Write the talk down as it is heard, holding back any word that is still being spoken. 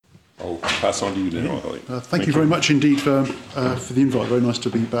I'll pass on to you now. Thank you very much indeed for the invite. Very nice to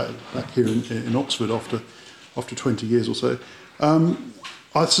be back here in Oxford after 20 years or so.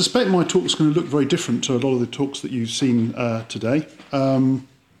 I suspect my talk's going to look very different to a lot of the talks that you've seen today. I'm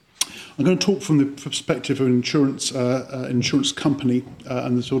going to talk from the perspective of an insurance company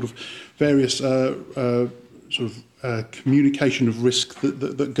and the sort of various communication of risk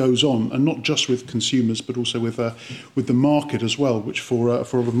that goes on, and not just with consumers, but also with the market as well, which for a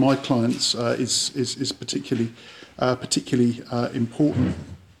lot of my clients is particularly important.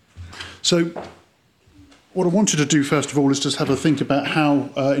 So, what I wanted to do first of all is just have a think about how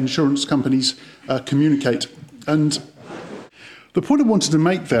insurance companies communicate. And the point I wanted to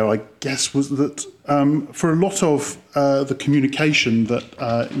make there, I guess, was that for a lot of the communication that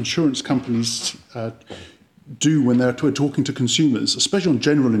insurance companies do when they're talking to consumers, especially on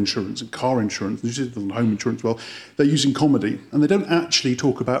general insurance and car insurance, and home insurance, well, they're using comedy, and they don't actually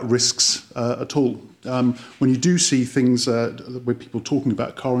talk about risks at all. When you do see things where people talking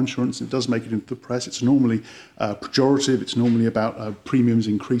about car insurance, it does make it into the press. It's normally pejorative. It's normally about premiums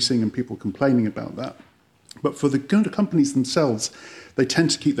increasing and people complaining about that. But for the companies themselves, they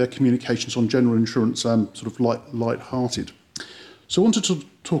tend to keep their communications on general insurance sort of light-hearted. So I wanted to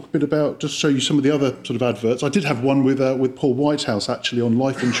talk a bit about, just show you some of the other sort of adverts. I did have one with Paul Whitehouse actually on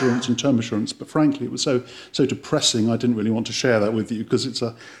life insurance and term assurance, but frankly it was so depressing I didn't really want to share that with you because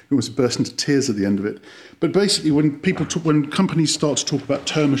you almost burst into tears at the end of it. But basically when companies start to talk about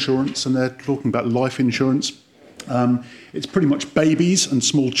term assurance and they're talking about life insurance, it's pretty much babies and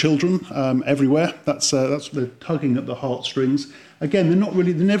small children everywhere. That's they're tugging at the heartstrings. Again,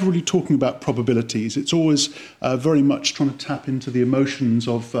 they're never really talking about probabilities. It's always very much trying to tap into the emotions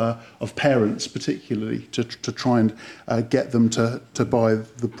of parents, particularly to try and get them to buy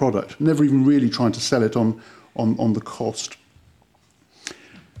the product. Never even really trying to sell it on the cost.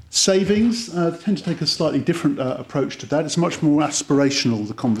 Savings tend to take a slightly different approach to that. It's much more aspirational,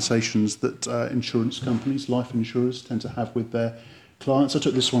 the conversations that insurance companies, life insurers, tend to have with their clients. I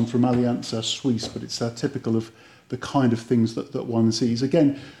took this one from Allianz Suisse, but it's typical of the kind of things that one sees.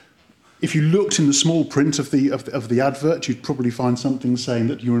 Again, if you looked in the small print of the advert, you'd probably find something saying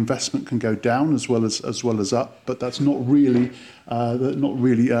that your investment can go down as well as up, but that's not really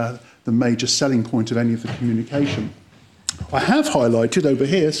the major selling point of any of the communication. I have highlighted over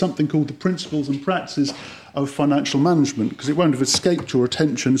here something called the principles and practices of financial management, because it won't have escaped your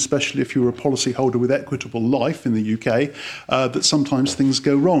attention, especially if you're a policyholder with Equitable Life in the UK, that sometimes things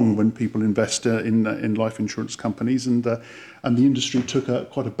go wrong when people invest in life insurance companies, and the industry took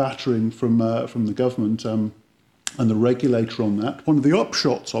quite a battering from the government and the regulator on that. One of the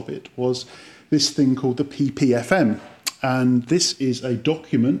upshots of it was this thing called the PPFM, and this is a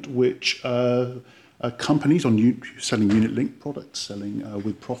document which companies selling unit-linked products, selling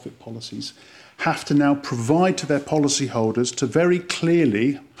with-profit policies, have to now provide to their policyholders to very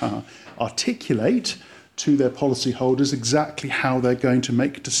clearly articulate to their policyholders exactly how they're going to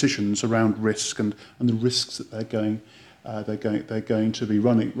make decisions around risk and the risks that they're going to be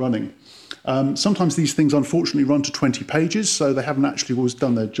running. Sometimes these things unfortunately run to 20 pages, so they haven't actually always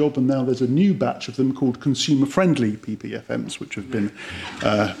done their job, and now there's a new batch of them called consumer-friendly PPFMs, which have been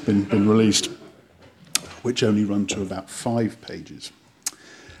released, which only run to about 5 pages.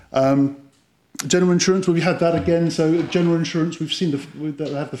 General insurance, well, we had that again. So general insurance, we've seen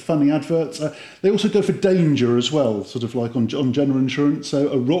they have the funny adverts. They also go for danger as well, sort of like on general insurance. So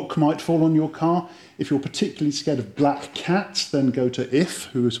a rock might fall on your car. If you're particularly scared of black cats, then go to If,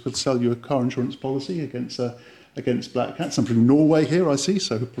 who will sell you a car insurance policy against black cats. I'm from Norway here, I see,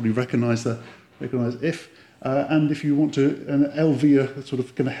 so you'll probably recognise If. And if you want to, an LV are sort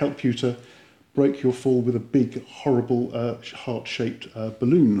of going to help you to break your fall with a big, horrible, heart-shaped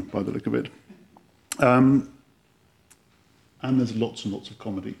balloon, by the look of it. And there's lots and lots of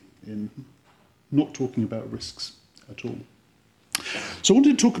comedy in not talking about risks at all. So I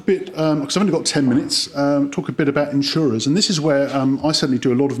wanted to talk a bit, because I've only got 10 minutes, talk a bit about insurers. And this is where I certainly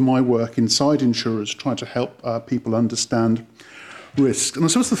do a lot of my work inside insurers, trying to help people understand risk. And I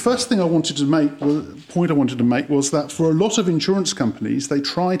suppose the first thing point I wanted to make was that for a lot of insurance companies, they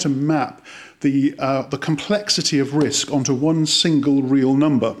try to map the complexity of risk onto one single real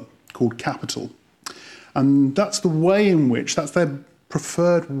number called capital. And that's that's their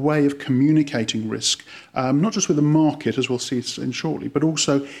preferred way of communicating risk, not just with the market, as we'll see shortly, but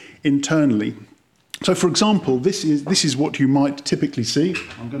also internally. So, for example, this is what you might typically see.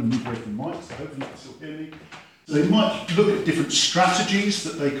 I'm going to move away from the mic, so hopefully you can still hear me. So they might look at different strategies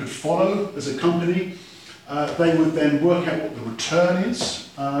that they could follow as a company. They would then work out what the return is,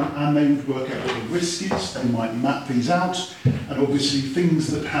 and they would work out what the risk is. They might map these out, and obviously things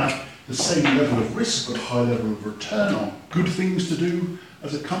that have the same level of risk but high level of return are good things to do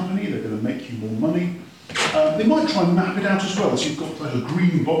as a company. They're going to make you more money. They might try and map it out as well. So you've got like a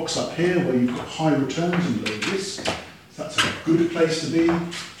green box up here where you've got high returns and low risk. So that's a good place to be.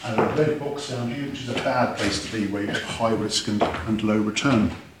 And a red box down here, which is a bad place to be, where you have high risk and low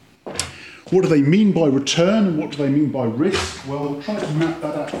return. What do they mean by return and what do they mean by risk? Well, I'll try to map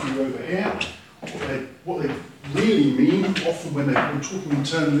that out for you over here. What they really mean, often when they're talking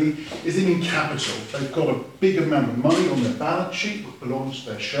internally, is they mean capital. They've got a big amount of money on their balance sheet that belongs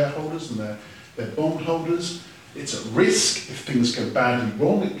to their shareholders and their bondholders. It's at risk. If things go badly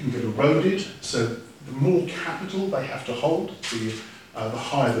wrong, it can get eroded. So the more capital they have to hold, the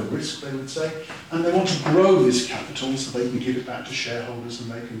higher the risk, they would say. And they want to grow this capital so they can give it back to shareholders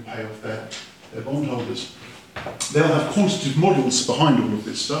and they can pay off their bondholders. They'll have quantitative models behind all of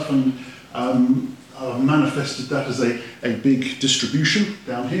this stuff, and I've manifested that as a big distribution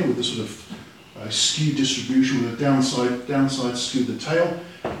down here with a sort of skewed distribution with a downside skew the tail.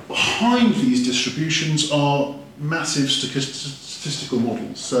 Behind these distributions are massive statistical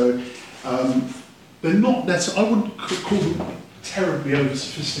models. So they're not necessarily, I wouldn't call them terribly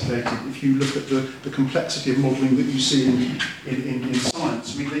over-sophisticated if you look at the complexity of modelling that you see in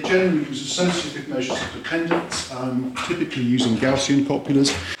science. I mean, they generally use associative measures of dependence, typically using Gaussian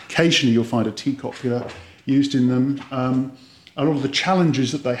copulas. Occasionally you'll find a T-copula used in them. A lot of the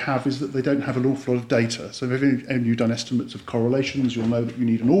challenges that they have is that they don't have an awful lot of data. So if you've done estimates of correlations, you'll know that you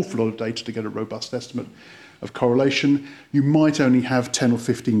need an awful lot of data to get a robust estimate of correlation. You might only have 10 or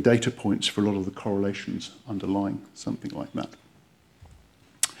 15 data points for a lot of the correlations underlying something like that.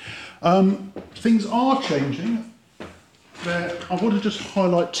 Things are changing. I want to just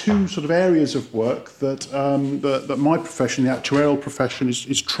highlight two sort of areas of work that that my profession, the actuarial profession,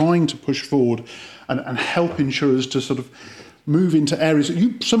 is trying to push forward and help insurers to sort of move into areas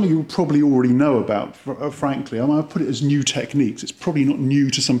that some of you probably already know about, frankly. I mean, I'll put it as new techniques. It's probably not new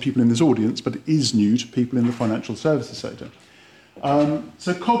to some people in this audience, but it is new to people in the financial services sector.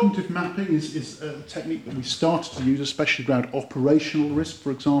 So cognitive mapping is a technique that we started to use, especially around operational risk, for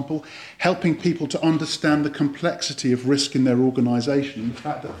example, helping people to understand the complexity of risk in their organisation and the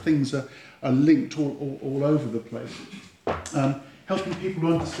fact that things are linked all over the place. Helping people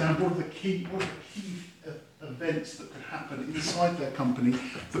to understand what are the key events that could happen inside their company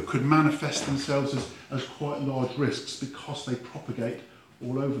that could manifest themselves as quite large risks because they propagate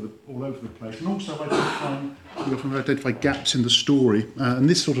all over the place, and also we often identify gaps in the story. And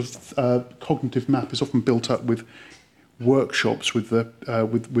this sort of cognitive map is often built up with workshops with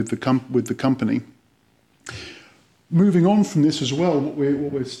the company. Moving on from this as well, what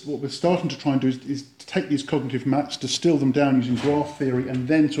we're starting to try and do is to take these cognitive maps, distill them down using graph theory, and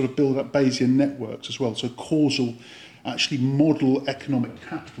then sort of build up Bayesian networks as well. So causal, actually model economic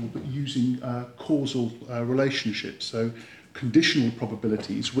capital, but using causal relationships. So conditional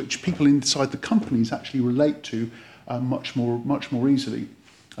probabilities, which people inside the companies actually relate to much more easily.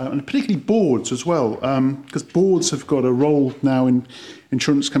 And particularly boards as well, because boards have got a role now in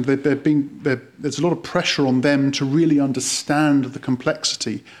insurance companies. There's a lot of pressure on them to really understand the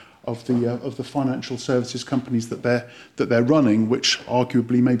complexity of the financial services companies that they're running, which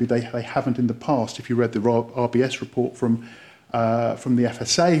arguably maybe they haven't in the past. If you read the RBS report from the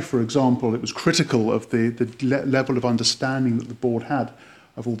FSA, for example, it was critical of the level of understanding that the board had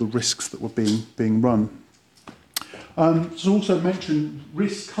of all the risks that were being run. So also mention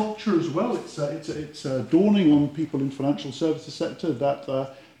risk culture as well. It's dawning on people in financial services sector that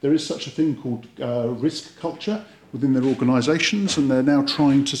there is such a thing called risk culture within their organisations, and they're now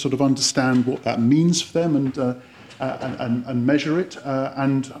trying to sort of understand what that means for them and measure it,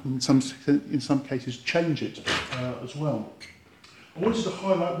 and in some cases change it as well. I wanted to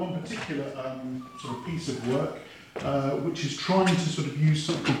highlight one particular sort of piece of work, which is trying to sort of use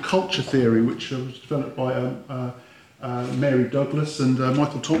something called culture theory, which was developed by Mary Douglas and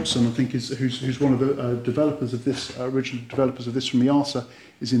Michael Thompson, I think, who's one of the developers of this, original developers of this from the IASA,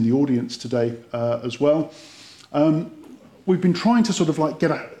 is in the audience today as well. We've been trying to sort of like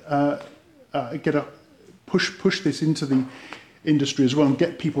push this into the industry as well and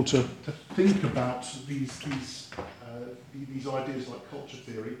get people to think about these ideas like culture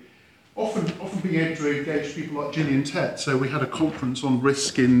theory. Often being able to engage people like Gillian Tett. So we had a conference on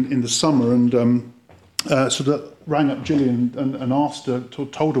risk in the summer, and sort of rang up Gillian and asked her,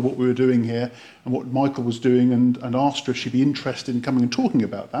 told her what we were doing here and what Michael was doing, and asked her if she'd be interested in coming and talking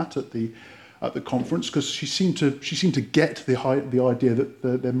about that at the at the conference, because she seemed to get the idea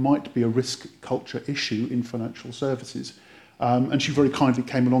that there might be a risk culture issue in financial services. And she very kindly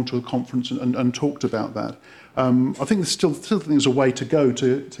came along to a conference and talked about that. I think there's still there's a way to go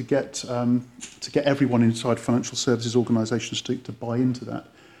to get everyone inside financial services organisations to buy into that.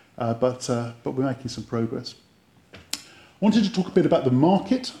 But we're making some progress. I wanted to talk a bit about the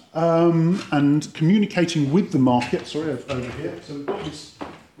market and communicating with the market. Sorry, over here. So we've got this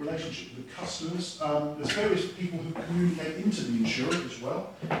relationship with the customers. There's various people who communicate into the insurer as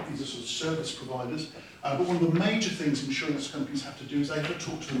well. These are sort of service providers. But one of the major things insurance companies have to do is they have to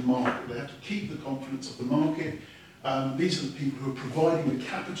talk to the market. They have to keep the confidence of the market. These are the people who are providing the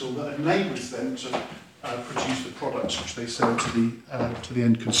capital that enables them to produce the products which they sell to the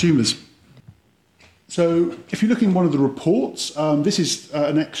end consumers. So if you look in one of the reports, this is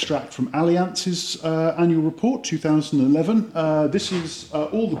an extract from Allianz's annual report, 2011. This is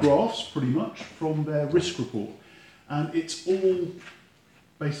all the graphs, pretty much, from their risk report. And it's all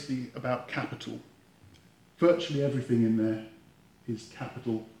basically about capital. Virtually everything in there is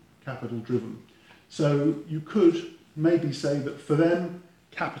capital driven. So you could maybe say that for them,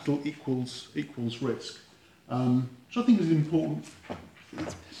 capital equals risk, which I think is important.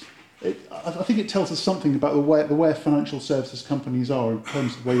 I think it tells us something about the way financial services companies are in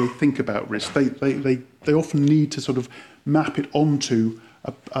terms of the way they think about risk. They often need to sort of map it onto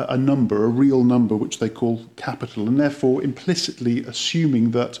a number, a real number, which they call capital, and therefore implicitly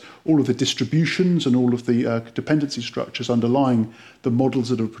assuming that all of the distributions and all of the dependency structures underlying the models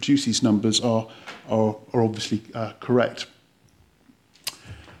that have produced these numbers are obviously correct.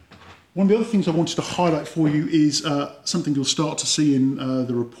 One of the other things I wanted to highlight for you is something you'll start to see in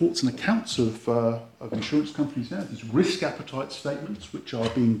the reports and accounts of insurance companies now. These risk appetite statements, which are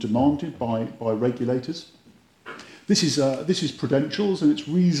being demanded by regulators. This is Prudential's, and it's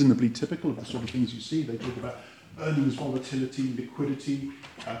reasonably typical of the sort of things you see. They talk about earnings volatility, liquidity,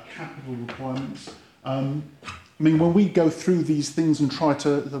 capital requirements. I mean, when we go through these things and try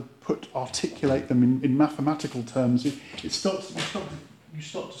to articulate them in mathematical terms, you start to struggle,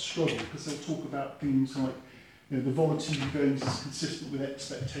 because they'll talk about things like, you know, the volatility of earnings is consistent with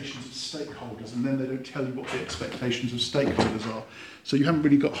expectations of stakeholders, and then they don't tell you what the expectations of stakeholders are. So you haven't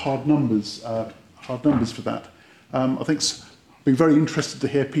really got hard numbers for that. I think I'd be very interested to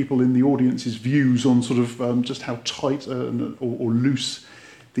hear people in the audience's views on sort of just how tight or loose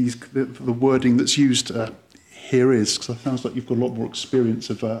the wording that's used here is, because it sounds like you've got a lot more experience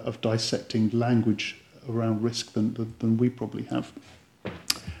of dissecting language around risk than we probably have.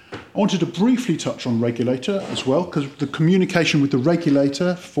 I wanted to briefly touch on regulator as well, because the communication with the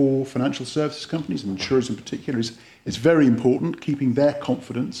regulator for financial services companies and insurers in particular is very important. Keeping their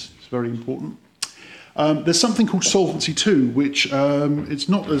confidence is very important. There's something called Solvency II, which it's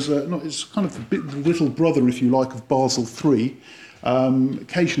kind of the little brother, if you like, of Basel III.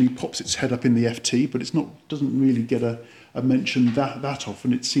 Occasionally pops its head up in the FT, but doesn't really get a mention that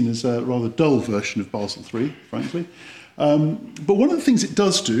often. It's seen as a rather dull version of Basel III, frankly. But one of the things it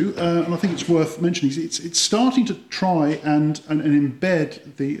does do, and I think it's worth mentioning, is it's starting to try and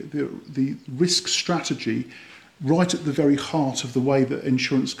embed the risk strategy right at the very heart of the way that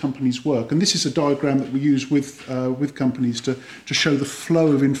insurance companies work. And this is a diagram that we use with companies to show the flow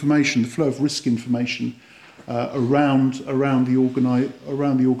of information, the flow of risk information around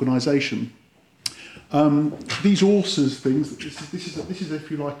the organisation. These authors things. This is if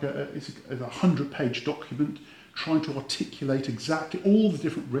you like it's a 100-page document trying to articulate exactly all the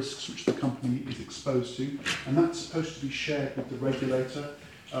different risks which the company is exposed to, and that's supposed to be shared with the regulator.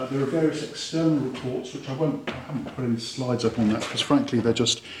 There are various external reports, which I haven't put any slides up on that, because frankly they're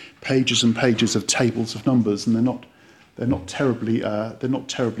just pages and pages of tables of numbers, and they're not terribly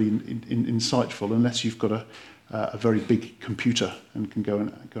insightful unless you've got a very big computer and can go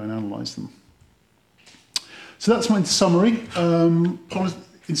and analyse them. So that's my summary.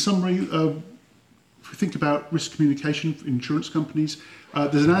 In summary, if we think about risk communication for insurance companies,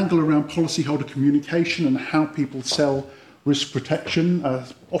 there's an angle around policyholder communication and how people sell risk protection,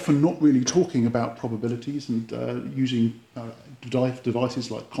 often not really talking about probabilities and using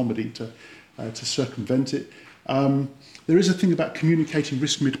devices like comedy to circumvent it. There is a thing about communicating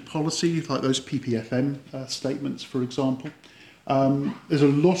risk mid-policy, like those PPFM statements, for example. There's a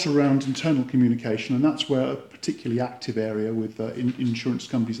lot around internal communication, and that's where a particularly active area with insurance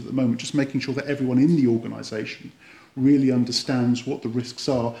companies at the moment, just making sure that everyone in the organisation really understands what the risks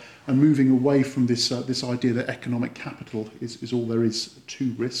are, and moving away from this idea that economic capital is all there is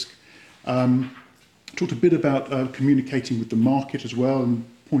to risk. Talked a bit about communicating with the market as well, and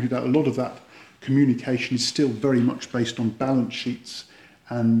pointed out a lot of that communication is still very much based on balance sheets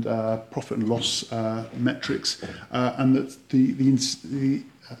and profit and loss metrics, and that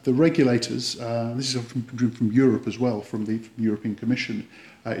the regulators, this is from Europe as well, from the European Commission,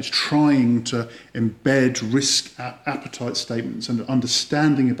 is trying to embed risk appetite statements and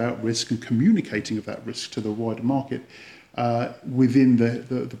understanding about risk and communicating of that risk to the wider market within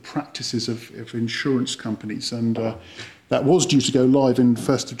the practices of insurance companies. And that was due to go live in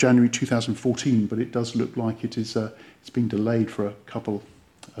 1st of January 2014, but it does look like it's been delayed for a couple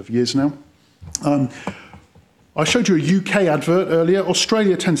of years now. I showed you a UK advert earlier.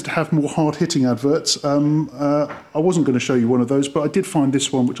 Australia tends to have more hard-hitting adverts. I wasn't going to show you one of those, but I did find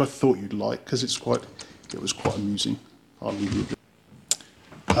this one, which I thought you'd like, because it was quite amusing.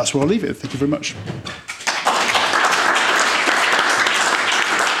 That's where I'll leave it. Thank you very much.